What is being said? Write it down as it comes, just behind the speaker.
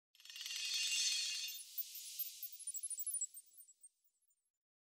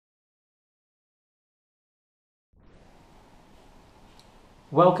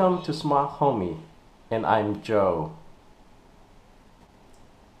Welcome to Smart Homie, and I'm Joe.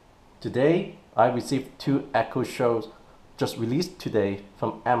 Today, I received two Echo Shows just released today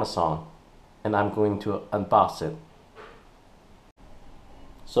from Amazon, and I'm going to unbox it.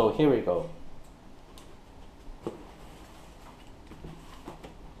 So here we go.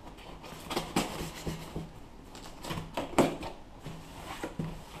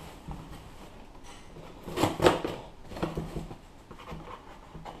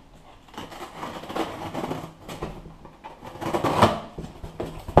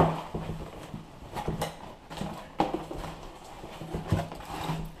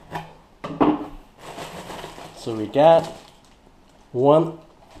 So we got one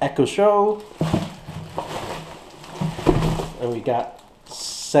Echo Show, and we got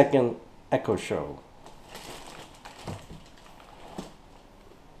second Echo Show.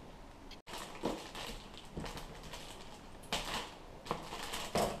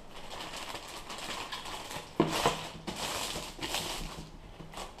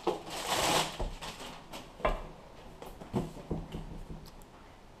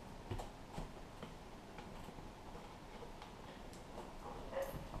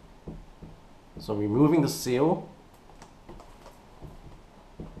 So removing the seal.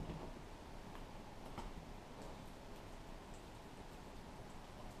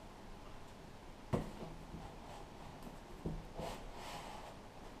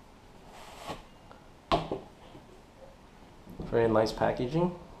 Very nice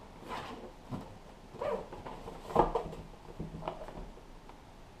packaging.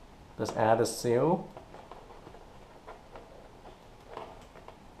 Let's add a seal.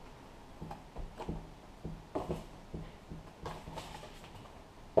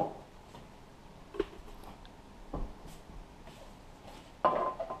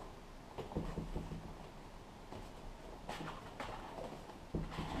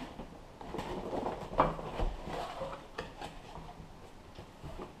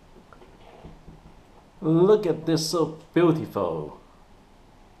 Look at this, so beautiful.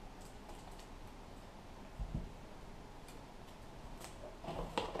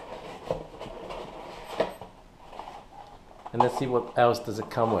 And let's see what else does it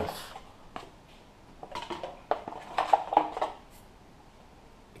come with.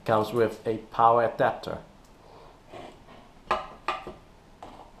 It comes with a power adapter.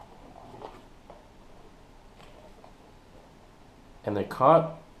 And a card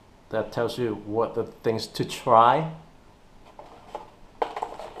that tells you what the things to try.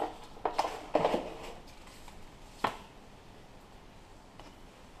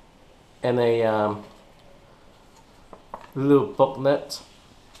 And a little booklet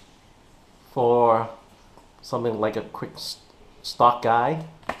for something like a quick stock guide.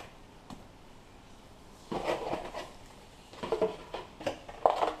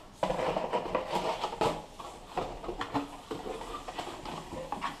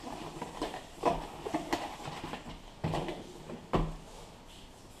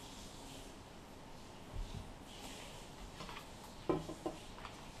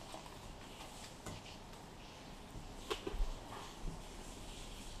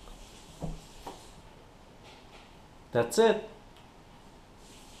 That's it.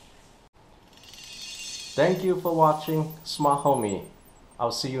 Thank you for watching Smart Homie.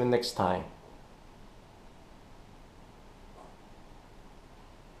 I'll see you next time.